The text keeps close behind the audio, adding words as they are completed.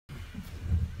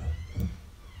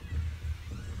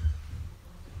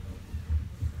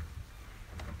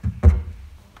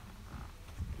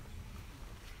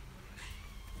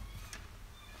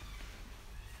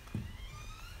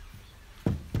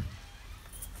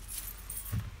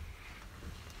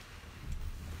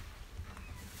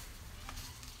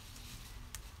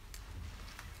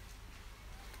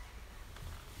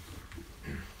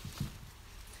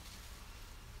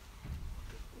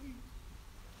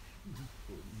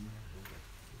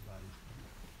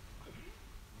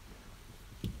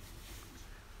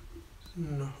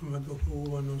नहमदुहु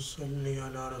व नुसल्ली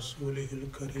अला रसूलिहिल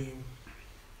करीम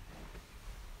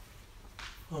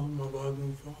अम्मा बअदु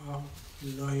फ़अऊज़ु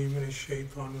बिल्लाहि मिनश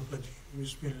शैतानिर रजीम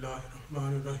बिस्मिल्लाहिर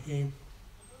रहमानिर रहीम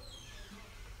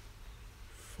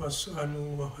फ़स्अलू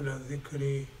अहला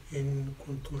ज़िक्रि इन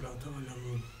कुन्तुम ला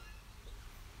तअलमून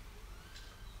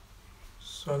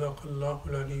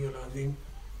सदक़ल्लाहुल अलियुल अज़ीम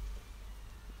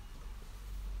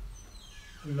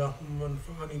अल्लाहुम्मा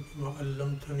अन्फ़अनी बिमा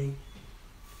अल्लमतनी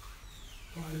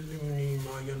वअल्लिमनी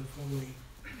मा यनफ़अनी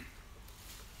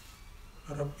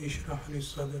रब्बि इश्रह ली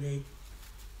सदरी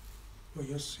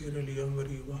वयस्सिर ली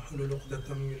अमरी वहलुल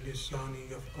उक़दतम मिन लिसानी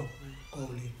यफ़क़हू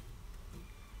क़ौली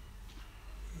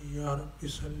या रब्बि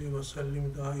सल्लि व सल्लिम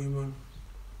दाइमन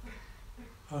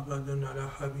अबदन अला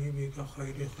हबीबिका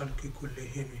खैरि ख़ल्क़ि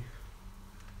कुल्लिहिम।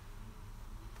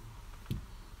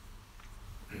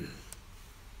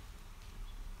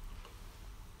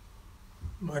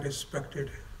 My respected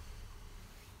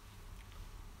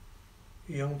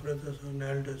young brothers and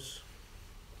elders,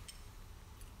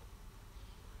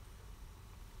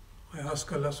 I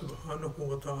ask Allah subhanahu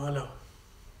wa ta'ala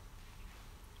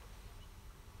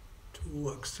to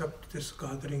accept this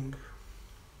gathering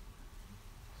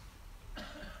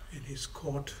in His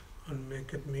court and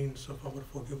make it means of our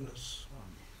forgiveness.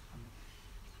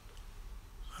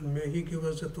 And may He give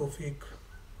us the tawfiq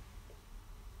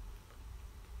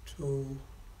to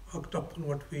act upon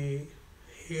what we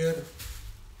hear,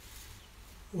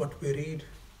 what we read,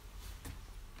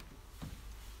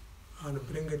 and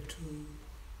bring it to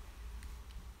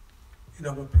in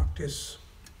our practice.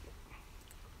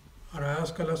 And I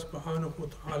ask Allah subhanahu wa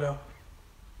ta'ala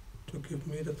to give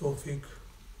me the tawfiq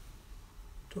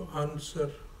to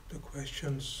answer the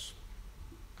questions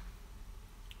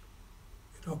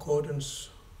in accordance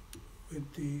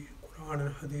with the Quran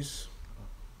and Hadith.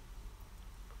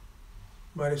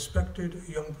 My respected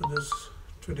young brothers,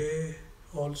 today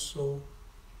also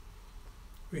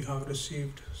we have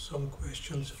received some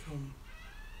questions from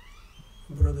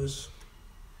brothers.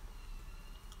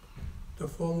 The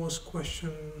foremost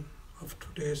question of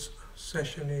today's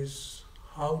session is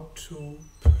how to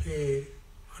pray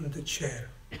on the chair.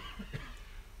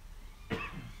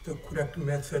 The correct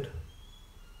method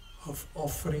of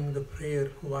offering the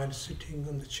prayer while sitting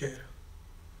on the chair.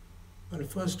 Well,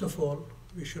 first of all,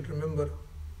 we should remember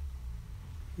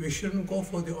we shouldn't go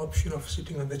for the option of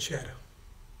sitting on the chair.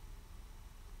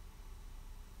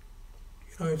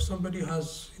 If somebody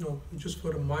has, just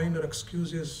for minor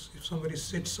excuses, if somebody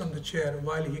sits on the chair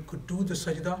while he could do the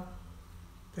sajda,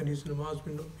 then his namaz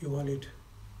will not be valid.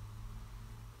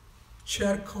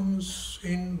 Chair comes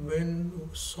in when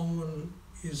someone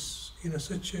is in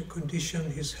such a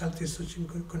condition, his health is such a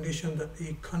condition that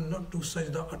he cannot do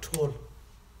sajda at all.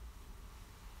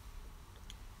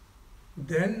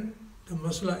 Then the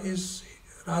masla is,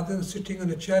 rather than sitting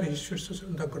on a chair, he should sit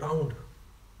on the ground.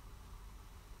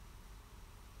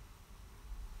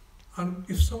 And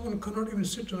if someone cannot even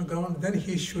sit on the ground, then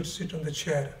he should sit on the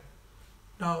chair.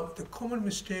 Now, the common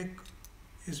mistake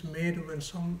is made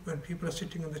when people are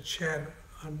sitting on the chair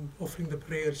and offering the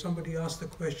prayer. Somebody asks the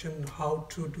question how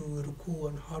to do ruku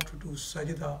and how to do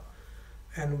sajda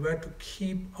and where to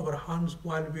keep our hands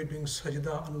while we're doing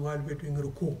sajda and while we're doing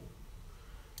ruku.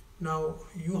 Now,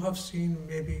 you have seen,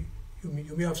 maybe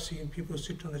you may have seen people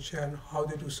sit on the chair and how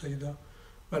they do sajda.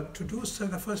 Well, to do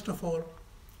sajda, first of all,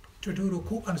 to do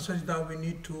ruku and sajda, we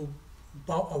need to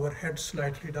bow our head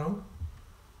slightly down.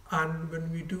 And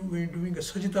when we're doing a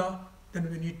sajda,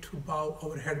 then we need to bow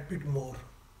our head a bit more.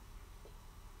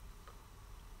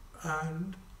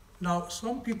 And now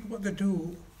some people, what they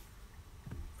do,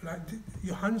 like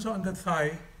your hands are on the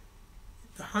thigh,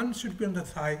 the hands should be on the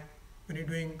thigh when you're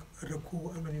doing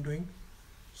ruku and when you're doing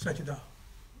sajda.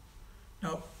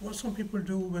 Now, what some people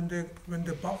do when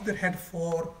they bow their head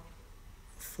for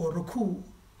ruku,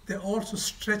 they also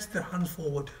stretch their hands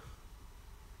forward.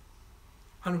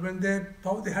 And when they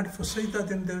bow their head for sajda,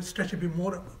 then they stretch a bit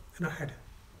more in our head.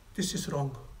 This is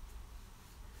wrong.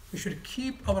 We should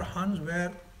keep our hands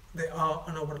where they are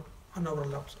on our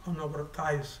laps, on our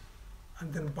thighs,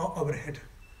 and then bow our head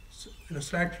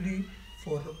slightly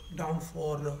down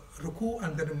for ruku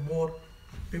and then a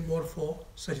bit more for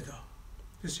sajda.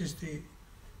 This is the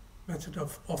method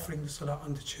of offering the salah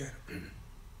on the chair.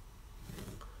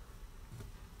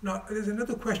 Now, there's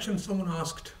another question someone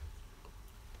asked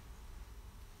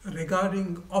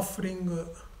regarding offering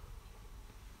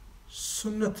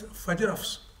sunnat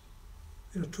fajr,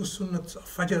 two sunnats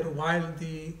fajr while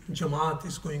the jamaat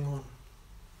is going on.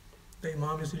 The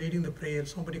imam is leading the prayer,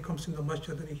 somebody comes in the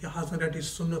masjid and he hasn't read his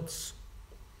sunnats.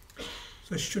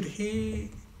 So should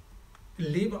he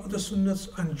leave out the sunnats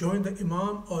and join the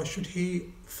Imam, or should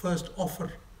he first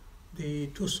offer the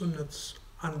two sunnats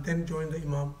and then join the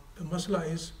Imam? The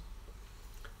masla is,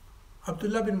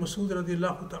 Abdullah bin Masud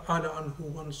radiallahu ta'ala anhu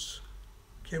once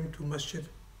came to masjid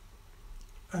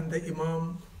and the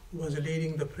Imam was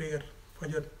leading the prayer,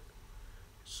 Fajr.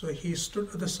 So he stood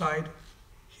at the side,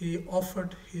 he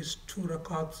offered his 2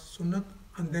 rakat sunnat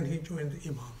and then he joined the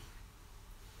Imam.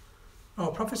 Now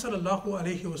Prophet sallallahu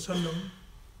alaihi wasallam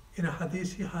in a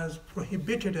hadith, he has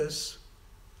prohibited us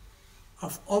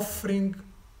of offering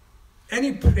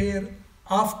any prayer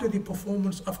after the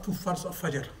performance of 2 farz of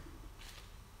Fajr.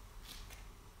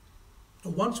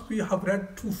 Once we have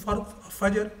read 2 farz of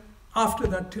Fajr, after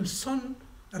that till sun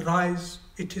rise,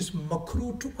 it is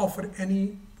makruh to offer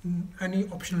any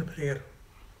optional prayer.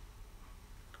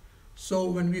 So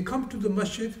when we come to the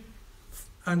masjid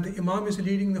and the Imam is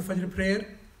leading the Fajr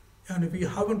prayer, and if we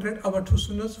haven't read our 2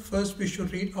 sunnahs, first we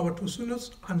should read our 2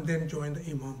 sunnahs and then join the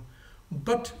Imam.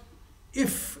 But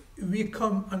if we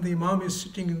come and the Imam is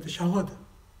sitting in the shahad,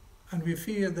 and we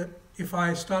fear that if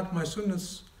I start my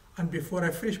sunnahs and before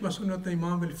I finish my sunnah, the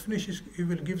Imam will finish, he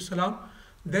will give salam,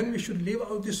 then we should leave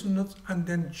out the sunnahs and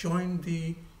then join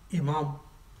the Imam.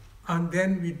 And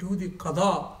then we do the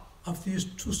qada of these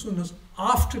 2 sunnahs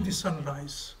after the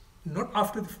sunrise, not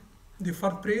after the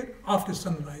fard prayer, after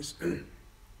sunrise.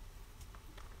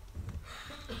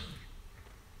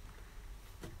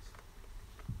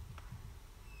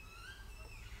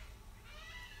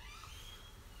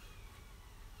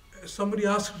 Somebody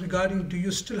asked regarding, do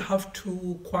you still have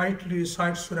to quietly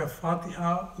recite Surah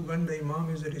Fatiha when the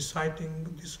Imam is reciting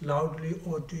this loudly,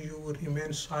 or do you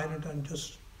remain silent and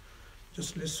just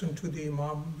listen to the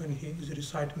Imam when he is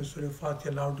reciting Surah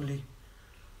Fatiha loudly?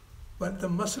 But the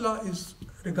masla is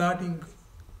regarding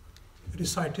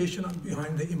recitation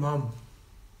behind the Imam.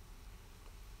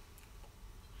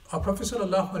 Our Prophet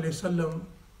sallallahu alaihi wasallam,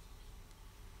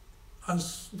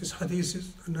 as this hadith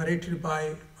is narrated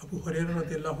by Abu Hurairah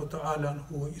radiallahu ta'ala,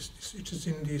 it is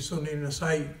in the Sunan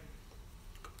Nasai.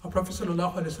 Our Prophet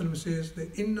sallallahu alaihi wasallam says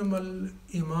that innamal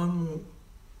imamu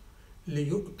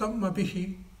liyu'tamma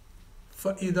bihi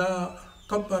fa'idha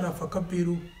kabbara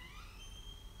fakabbiru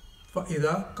wa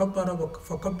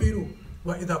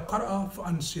idha qara'a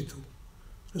fa'ansitu.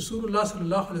 Rasulullah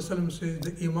sallallahu alaihi wasallam says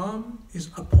the Imam is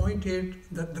appointed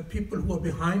that the people who are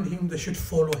behind him, they should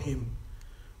follow him.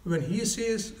 When he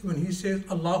says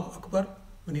Allahu Akbar,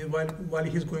 while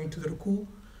he is going to the ruku,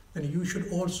 then you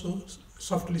should also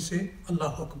softly say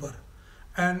Allahu Akbar.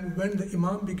 And when the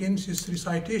Imam begins his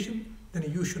recitation,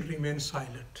 then you should remain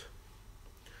silent.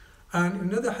 And in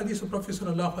another hadith of Prophet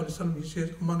sallallahu alaihi wasallam, he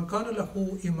says, "Man kana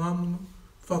lahu imamun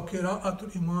fa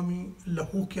qira'atul imami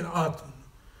lahu qira'atun."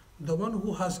 The one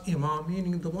who has Imam,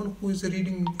 meaning the one who is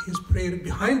reading his prayer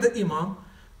behind the Imam,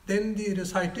 then the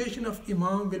recitation of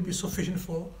Imam will be sufficient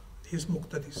for his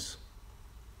muqtadis.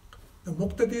 The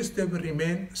muqtadis, they will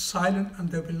remain silent and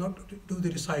they will not do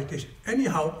the recitation.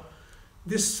 Anyhow,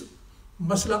 this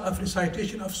masla of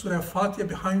recitation of Surah Fatiha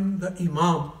behind the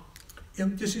Imam,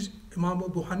 and this is Imam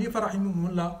Abu Hanifa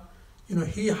rahimahullah,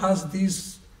 he has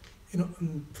these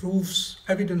proofs,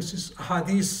 evidences,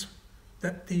 hadiths,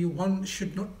 that the one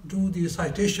should not do the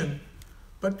recitation.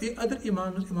 But the other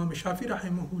Imams, Imam Shafi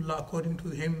rahimahullah, according to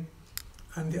him,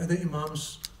 and the other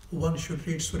Imams, one should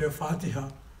read Surah Fatiha.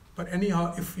 But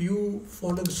anyhow, if you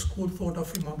follow the school thought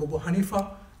of Imam Abu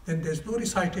Hanifa, then there's no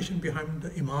recitation behind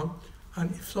the Imam.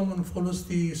 And if someone follows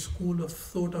the school of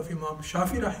thought of Imam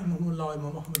Shafi rahimahullah, or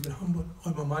Imam Mohammed bin Hanbal,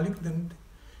 or Imam Malik, then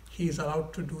he is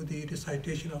allowed to do the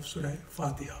recitation of Surah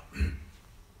Fatiha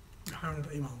behind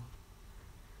the Imam.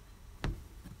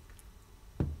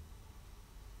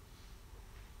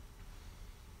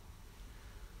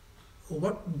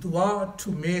 What dua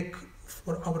to make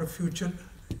for our future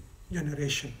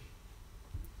generation?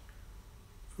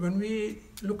 When we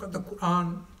look at the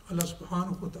Quran, Allah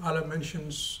subhanahu wa ta'ala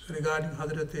mentions regarding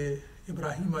Hazrat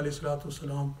Ibrahim alayhi salatu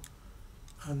wasalam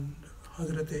and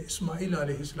Hazrat Ismail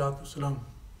alayhi salatu wasalam.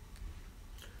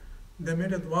 They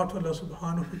made a dua to Allah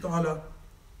subhanahu wa ta'ala,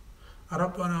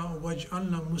 Rabbana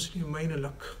waj'alna muslimayna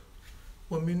lak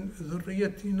wa min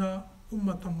dhurriyatina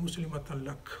ummatan muslimatan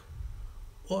lak.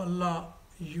 O Allah,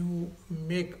 you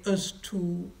make us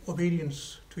to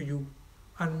obedience to you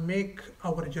and make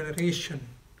our generation,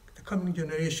 the coming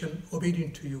generation,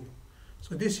 obedient to you.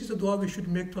 So this is the dua we should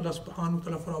make to Allah subhanahu wa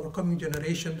ta'ala for our coming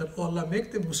generation, that oh Allah,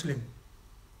 make them Muslim.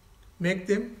 Make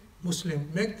them Muslim.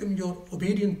 Make them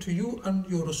obedient to you and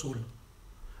your Rasul.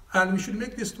 And we should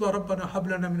make this dua, Rabbana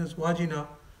hablana min azwajina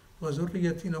wa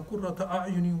zurriyatina qurrata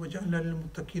a'yuni waj'alna lil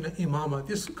muttaqina imama.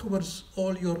 This covers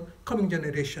all your coming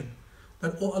generation.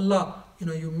 that, oh Allah,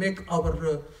 you make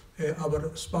our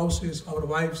spouses, our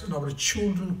wives, and our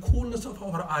children coolness of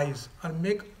our eyes, and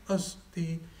make us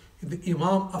the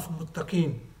imam of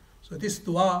muttaqeen. So this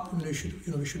dua, we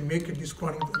should make it this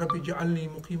Quranic, Rabbi ja'alni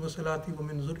muqima salati wa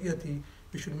min zurriyati.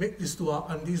 We should make this dua,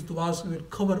 and these duas will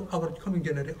cover our coming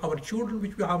generation, our children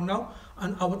which we have now,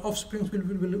 and our offspring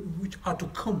which are to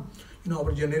come in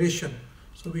our generation.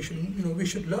 So we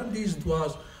should learn these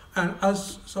duas. And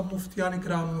as some Muftiyan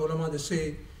Ikram ulama, they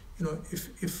say,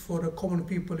 if for a common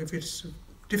people, if it's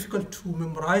difficult to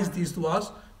memorize these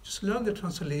duas, just learn the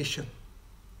translation.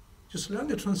 Just learn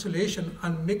the translation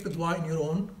and make the dua in your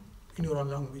own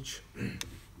language.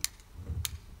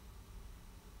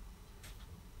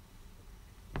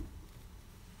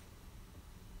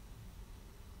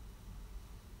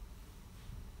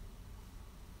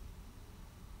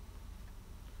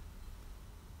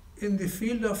 In the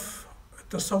field of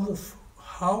tasawwuf,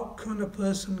 how can a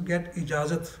person get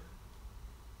ijazat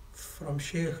from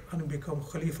Shaykh and become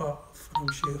Khalifa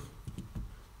from Shaykh?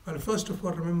 Well, first of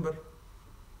all, remember,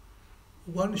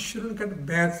 one shouldn't get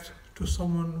bathed to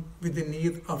someone with the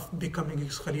need of becoming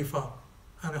his Khalifa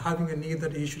and having a need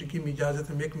that he should give me ijazat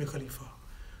and make me Khalifa.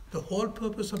 The whole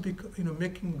purpose of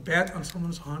making bath on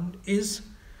someone's hand is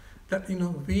that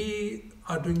we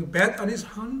are doing bath on his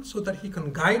hand so that he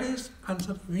can guide us and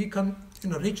so that we can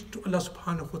reach to Allah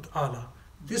subhanahu wa ta'ala.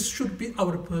 This should be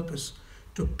our purpose,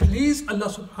 to please Allah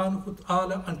subhanahu wa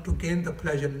ta'ala and to gain the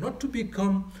pleasure, not to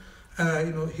become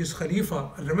his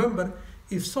Khalifa. Remember,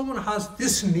 if someone has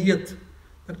this niyat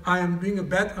that I am doing a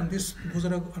bath on this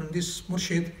Buzarg, on this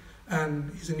Murshid,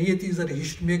 and his niyat is that he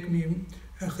should make me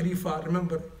a Khalifa,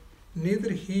 remember,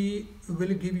 neither he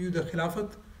will give you the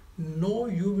Khilafat, nor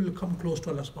you will come close to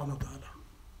Allah subhanahu wa ta'ala.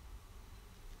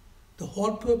 The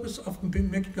whole purpose of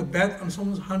making a bath on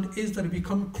someone's hand is that we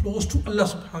come close to Allah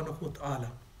subhanahu wa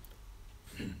ta'ala.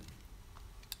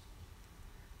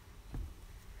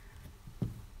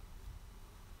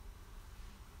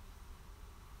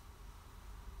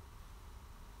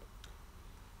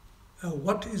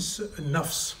 What is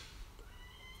nafs?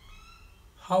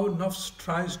 How nafs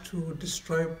tries to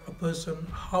destroy a person,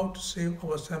 how to save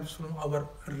ourselves from our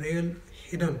real,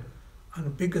 hidden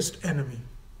and biggest enemy.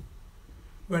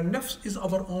 When nafs is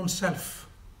our own self,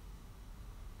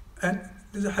 and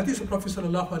there's a hadith of Prophet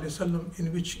ﷺ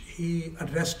in which he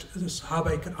addressed the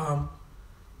Sahaba Ikram,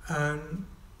 and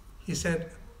he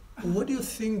said, what do you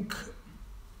think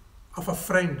of a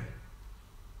friend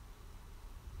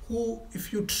who,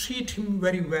 if you treat him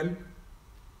very well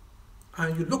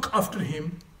and you look after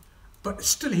him, but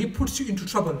still he puts you into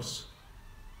troubles?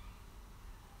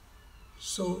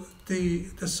 So the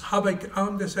Sahaba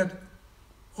Ikram, they said,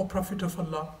 O Prophet of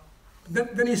Allah.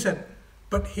 Then he said,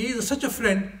 but he is such a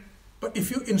friend, but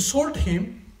if you insult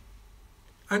him,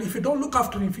 and if you don't look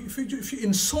after him, if you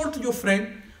insult your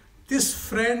friend, this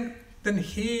friend, then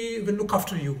he will look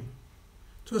after you.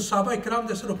 So the Sahaba Ikram,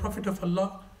 they said, O Prophet of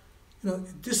Allah,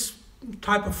 this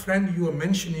type of friend you are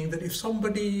mentioning, that if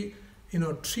somebody,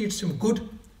 treats him good,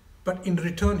 but in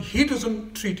return he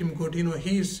doesn't treat him good,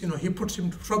 he puts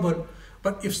him to trouble,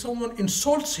 but if someone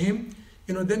insults him,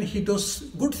 then he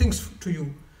does good things to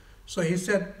you. So he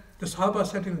said, the Sahaba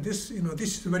said, this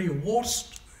is the very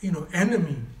worst,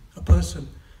 enemy, a person.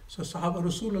 So Sahaba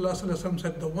Rasulullah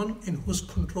said, the one in whose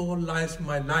control lies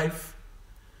my life,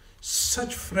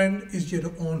 such friend is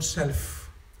your own self,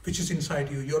 which is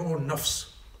inside you, your own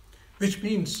nafs. Which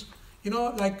means,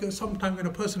 like sometimes when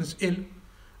a person is ill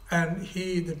and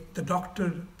the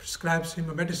doctor prescribes him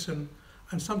a medicine,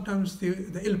 and sometimes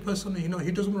the ill person,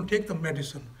 he doesn't want to take the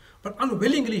medicine, but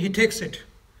unwillingly he takes it.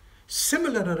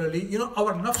 Similarly,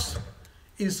 our nafs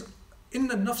is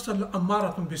inna nafs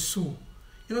al-ammaratun bisu.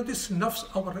 This nafs,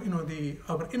 our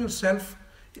inner self,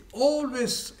 it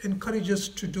always encourages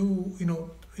to do,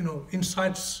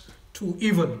 incites to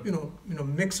evil,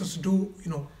 makes us do,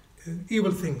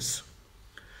 evil things.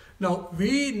 Now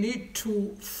we need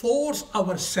to force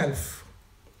ourselves.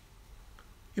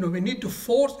 We need to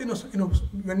force,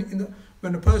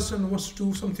 when a person wants to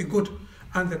do something good,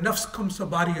 and the nafs comes a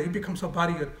barrier, it becomes a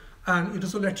barrier, and it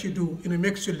doesn't let you do, it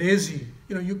makes you lazy,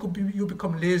 you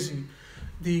become lazy.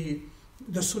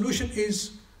 The solution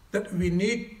is that we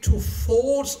need to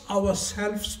force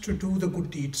ourselves to do the good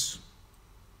deeds.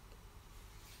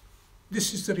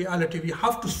 This is the reality. We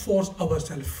have to force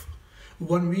ourselves.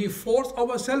 When we force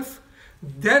ourselves,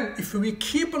 then if we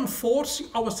keep on forcing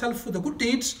ourselves for the good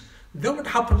deeds, then what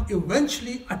happens?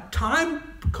 Eventually a time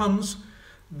comes,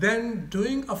 then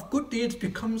doing of good deeds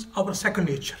becomes our second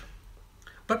nature.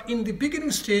 But in the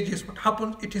beginning stages, what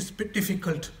happens? It is a bit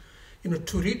difficult.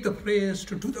 to read the prayers,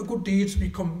 to do the good deeds, we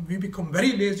become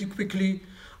very lazy quickly,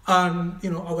 and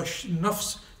our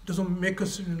nafs doesn't make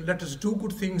us, let us do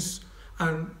good things.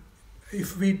 And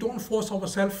if we don't force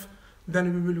ourselves,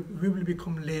 then we will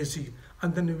become lazy,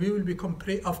 and then we will become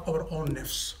prey of our own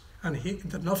nafs, and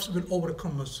the nafs will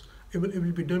overcome us. It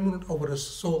will be dominant over us.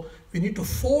 So we need to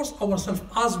force ourselves,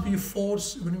 as we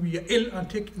force when we are ill and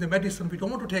taking the medicine. We don't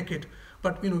want to take it,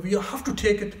 but we have to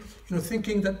take it,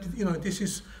 thinking that this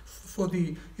is for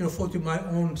my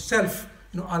own self.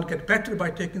 I'll get better by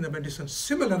taking the medicine.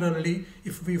 Similarly,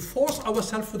 if we force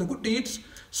ourselves for the good deeds,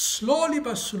 slowly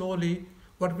but slowly,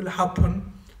 what will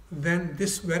happen? Then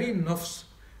this very nafs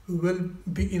will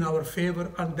be in our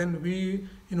favor, and then we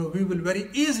will very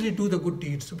easily do the good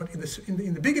deeds. But in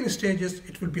the beginning stages,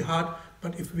 it will be hard.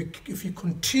 But if we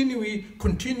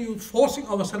continue forcing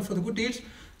ourselves for the good deeds,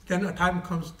 then a time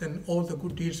comes, then all the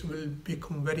good deeds will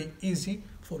become very easy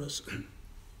for us.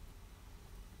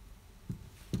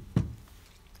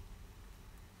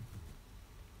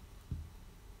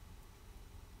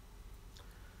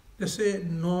 They say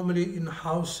normally in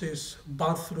houses,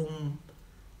 bathroom,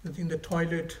 in the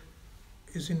toilet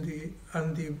is the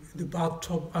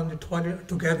bathtub and the toilet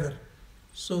together.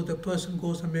 So the person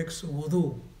goes and makes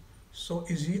wudu. So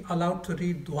is he allowed to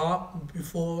read dua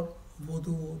before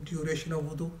wudu, duration of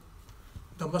wudu?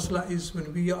 The masla is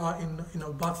when we are in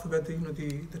a bath where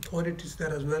the toilet is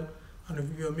there as well, and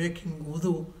if we are making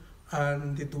wudu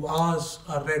and the duas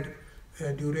are read,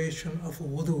 duration of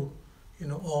wudu,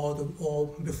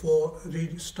 or before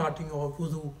starting our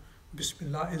wudu,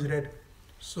 Bismillah is read.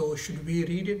 So should we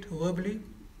read it verbally,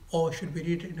 or should we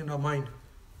read it in our mind?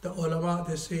 The ulama,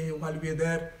 they say while we are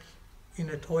there in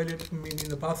a toilet, meaning in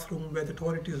the bathroom where the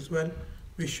toilet is as well,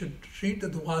 we should read the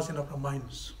duas in our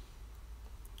minds.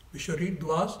 We should read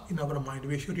duas in our mind.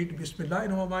 We should read Bismillah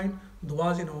in our mind,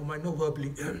 duas in our mind, not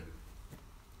verbally.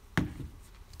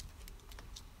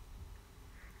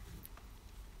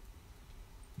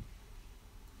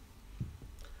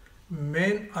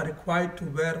 Men are required to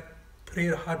wear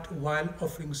prayer hat while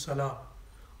offering salah.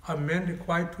 Are men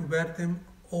required to wear them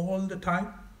all the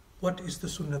time? What is the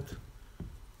sunnat?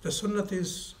 The sunnat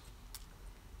is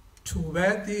to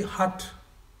wear the hat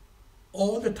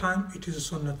all the time. It is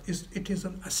a sunnat. It is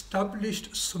an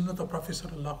established sunnat of Prophet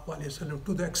sallallahu alaihi wasallam,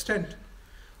 to the extent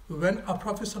when a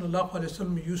Prophet sallallahu alaihi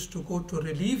wasallam used to go to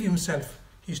relieve himself,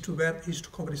 he used to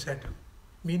cover his head.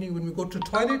 Meaning when we go to the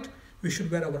toilet, we should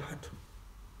wear our hat.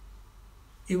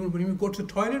 Even when we go to the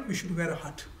toilet, we should wear a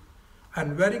hat.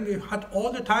 And wearing a hat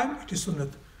all the time, it is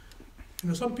sunnat.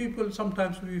 Some people,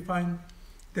 sometimes we find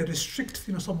they restrict,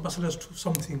 some masalas to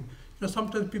something.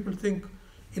 Sometimes people think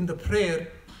in the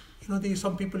prayer,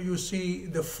 some people you see,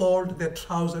 they fold their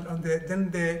trouser and then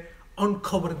they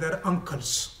uncover their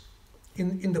ankles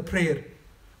in the prayer.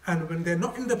 And when they're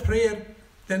not in the prayer,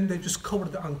 then they just cover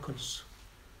the ankles.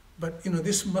 But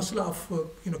this masala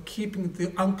of keeping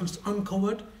the ankles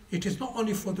uncovered, it is not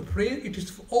only for the prayer, it is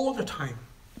for all the time.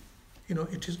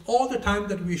 It is all the time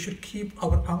that we should keep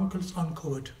our ankles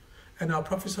uncovered. And our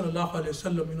Prophet sallallahu alaihi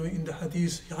wasallam, in the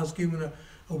hadith, he has given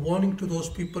a warning to those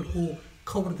people who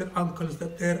cover their ankles,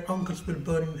 that their ankles will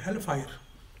burn in hellfire.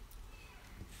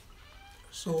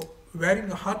 So wearing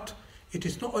a hat, it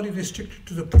is not only restricted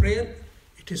to the prayer,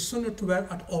 it is sunnah to wear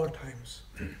at all times.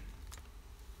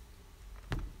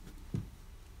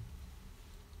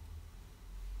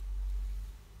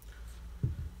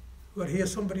 Well, here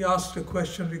somebody asked a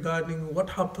question regarding what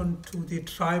happened to the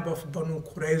tribe of Banu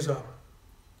Qurayza.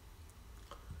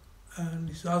 And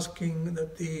he's asking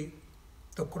that the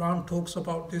Quran talks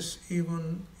about this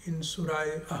even in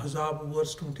Surah Ahzab,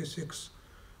 verse 26.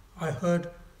 I heard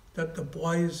that the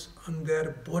boys and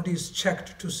their bodies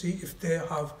checked to see if they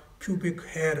have pubic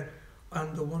hair,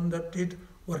 and the one that did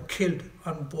were killed,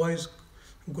 and boys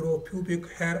grow pubic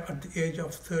hair at the age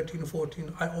of 13,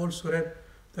 14. I also read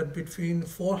that between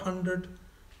 400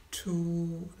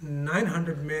 to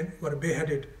 900 men were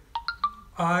beheaded.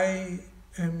 I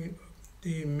am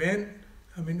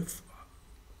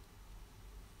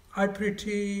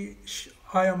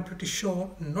pretty sure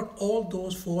not all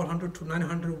those 400 to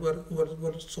 900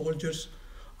 were soldiers,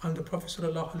 and the Prophet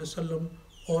ﷺ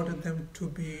ordered them to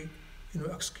be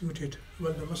executed.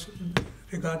 Well,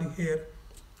 regarding here,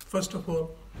 first of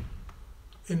all,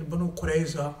 in Banu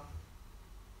Qurayza,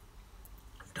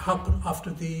 it happened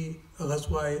after the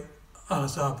Ghazwa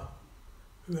Ahzab,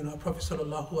 when our Prophet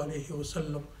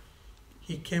ﷺ,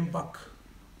 he came back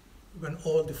when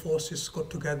all the forces got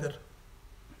together,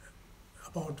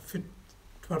 about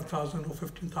 12,000 or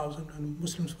 15,000, and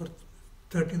Muslims were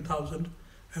 13,000,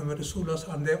 and when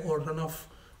Rasulullah, and they all ran off,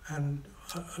 and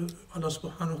Allah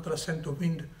subhanahu wa ta'ala sent a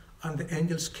wind, and the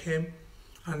angels came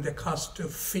and they cast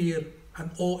fear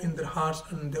and awe in their hearts,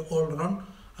 and they all run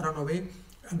away.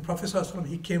 And Prophet ﷺ,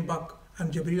 he came back,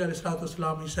 and Jibreel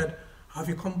ﷺ, he said, have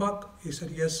you come back? He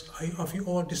said, yes. Have you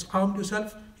all disarmed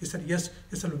yourself? He said, yes.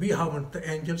 He said, we haven't. The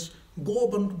angels, go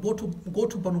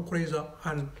to Banu Qurayza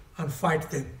and fight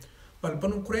them. Well,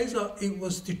 Banu Qurayza, it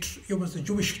was the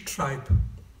Jewish tribe.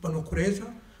 Banu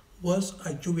Qurayza was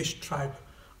a Jewish tribe,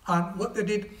 and what they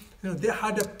did, they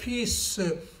had a peace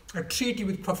a treaty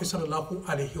with Prophet sallallahu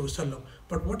alaihi wasallam.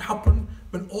 But what happened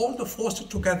when all the forces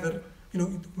together,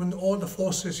 when all the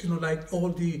forces, like all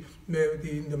the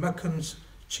Meccans,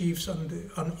 chiefs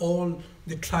and all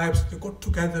the tribes, they got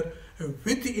together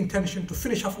with the intention to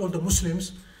finish off all the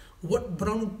Muslims. What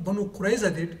Banu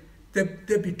Qurayza did,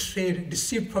 they betrayed,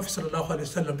 deceived Prophet sallallahu alaihi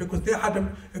wasallam, because they had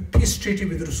a peace treaty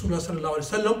with Rasulullah sallallahu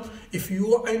alaihi wasallam. If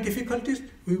you are in difficulties,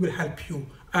 we will help you,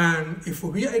 and if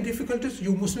we are in difficulties,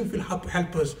 you Muslims will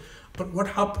help us. But what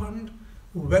happened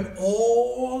when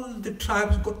all the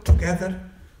tribes got together?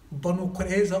 Banu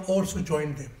Qurayza also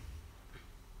joined them.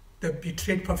 They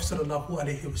betrayed Prophet sallallahu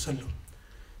alaihi wasallam.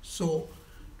 So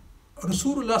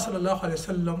Rasulullah sallallahu alaihi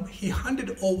wasallam, he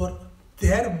handed over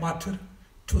their matter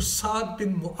to Sa'd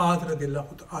bin Mu'adh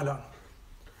radiallahu ta'ala.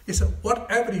 He said,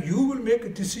 whatever you will make a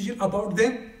decision about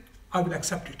them, I will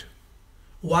accept it.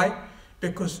 Why?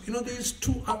 Because these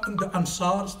two, the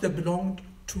Ansars, they belonged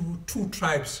to two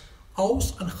tribes,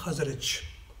 Aus and Khazraj.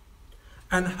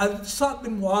 And Sa'd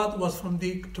bin Mu'adh was from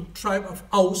the tribe of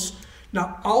Aus.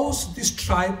 Now Aus, this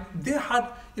tribe, they had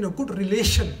good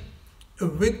relation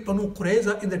with Banu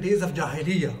Qurayza in the days of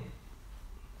Jahiliyyah.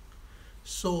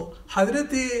 So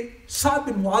Hazrat Sa'd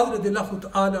bin Mu'adh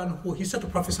radiallahu ta'ala anhu, he said to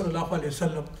Prophet sallallahu alaihi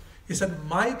wasallam, he said,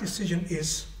 my decision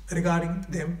is regarding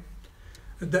them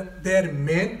that their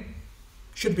men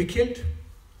should be killed.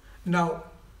 Now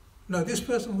this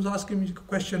person was asking me a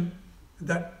question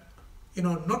that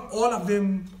not all of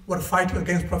them were fighting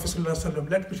against Prophet sallallahu alaihi wasallam.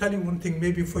 Let me tell you one thing,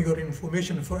 maybe for your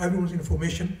information, for everyone's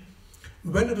information.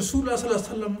 When Rasulullah sallallahu alaihi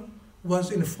wasallam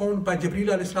was informed by Jibreel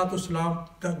alayhi salatu wasalam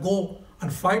that go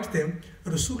and fight them,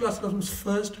 Rasulullah sallallahu alaihi wasallam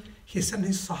first, he sent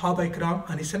his Sahaba Ikram,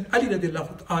 and he sent Ali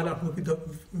radiallahu ta'ala with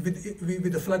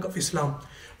the flag of Islam.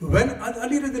 When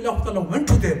Ali radiallahu ta'ala went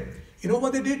to them,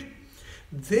 what they did?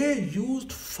 They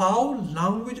used foul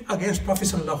language against Prophet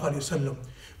sallallahu alaihi wasallam,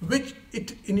 which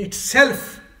it in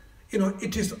itself,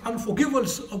 it is unforgivable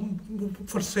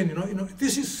for sin.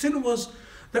 This is sin was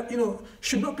that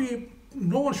should not be.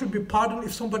 No one should be pardoned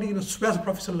if somebody swears at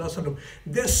Prophet sallallahu alaihi wasallam.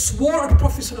 They swore at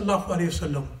Prophet sallallahu alaihi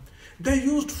wasallam. They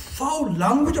used foul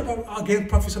language against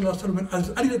Prophet sallallahu alaihi wasallam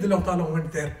when Ali radiallahu ta'ala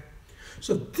went there.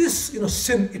 So this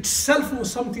sin itself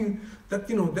was something that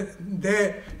they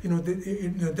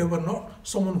were not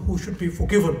someone who should be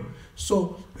forgiven.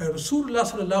 So Rasulullah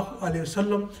sallallahu alaihi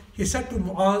wasallam, he said to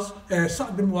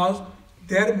Sa'd bin Mu'adh,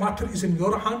 their matter is in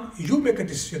your hand, you make a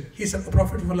decision. He said, the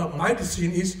Prophet of Allah, my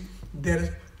decision is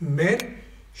their men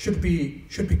should be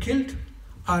killed,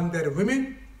 and their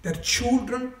women, their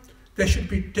children, they should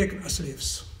be taken as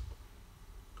slaves.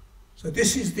 So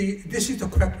this is the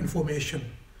correct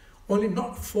information. Only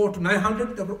not 400 to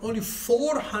 900, there were only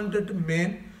 400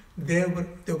 men, they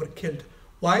were killed.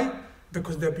 Why?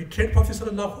 Because they betrayed Prophet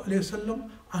sallallahu alaihi wasallam,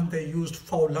 and they used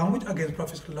foul language against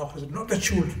Prophet sallallahu alaihi wasallam, not the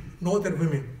children, nor their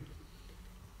women.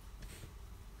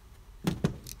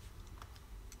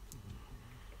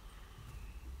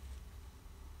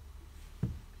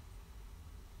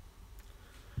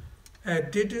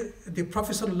 Did the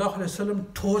Prophet sallallahu alaihi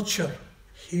wasallam torture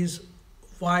his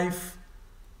wife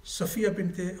Safiya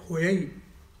bint Huyay,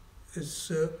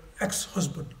 his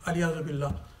ex-husband, aliyah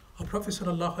billah? A Prophet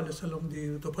sallallahu alaihi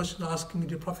wasallam, the person asking,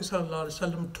 did Prophet sallallahu alaihi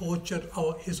wasallam torture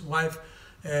his wife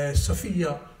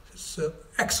Safiya, his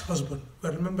ex-husband?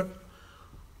 Well, remember,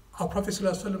 our Prophet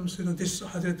sallallahu alaihi wasallam, this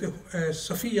Hazrat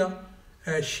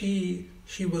Safiya,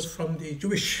 she was from the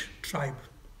Jewish tribe,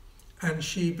 and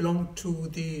she belonged to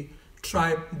the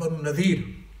tribe Banu Nadir.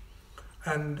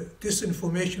 And this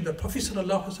information that Prophet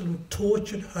sallallahu alaihi wasallam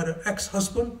tortured her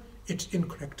ex-husband, it's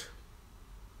incorrect.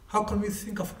 How can we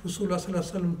think of Rasulullah sallallahu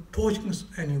alaihi wasallam torturing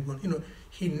anyone?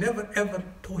 He never ever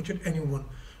tortured anyone.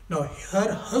 Now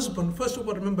her husband, first of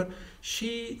all, remember,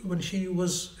 when she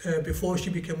was before she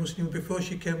became Muslim, before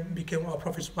she became our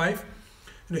Prophet's wife,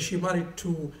 she married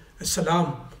to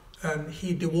Salam, and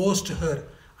he divorced her,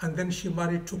 and then she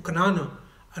married to Kanana.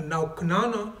 And now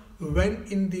Kanana, when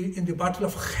in the battle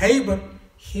of Khaybar,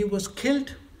 he was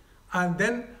killed, and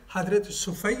then Hazrat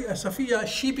Safiya,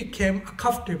 she became a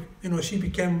captive. She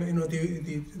became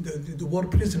the war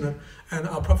prisoner, and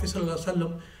our Prophet sallallahu alaihi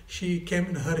wasallam, she came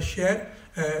in her share,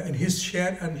 in his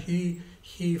share, and he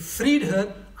he freed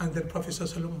her, and then Prophet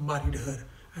ﷺ married her.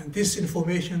 And this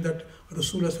information that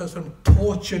Rasulullah ﷺ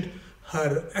tortured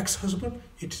her ex-husband,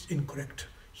 it is incorrect.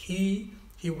 He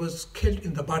was killed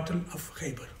in the battle of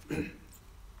Khaybar.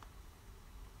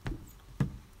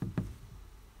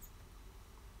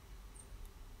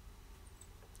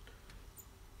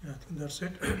 I think that's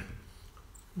it.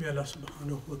 May Allah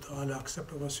subhanahu wa ta'ala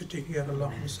accept our sitting here.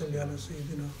 Allahumma salli ala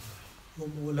Sayyidina wa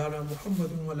Maulana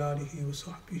Muhammad wa ala alihi wa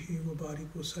sahbihi wa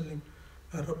barik wa sallim.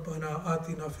 ربنا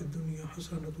آتنا في الدنيا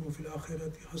حسنة وفي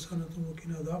الآخرة حسنة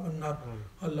وقنا عذاب النار.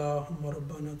 اللهم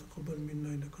ربنا تقبل منا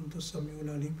إنك أنت السميع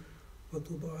العليم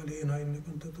وتب علينا إنك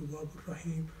أنت التواب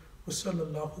الرحيم. وصلى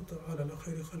الله تعالى على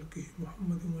خير خلقه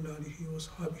محمد وعلى آله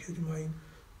وأصحابه أجمعين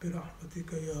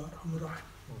برحمتك يا أرحم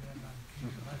الراحمين.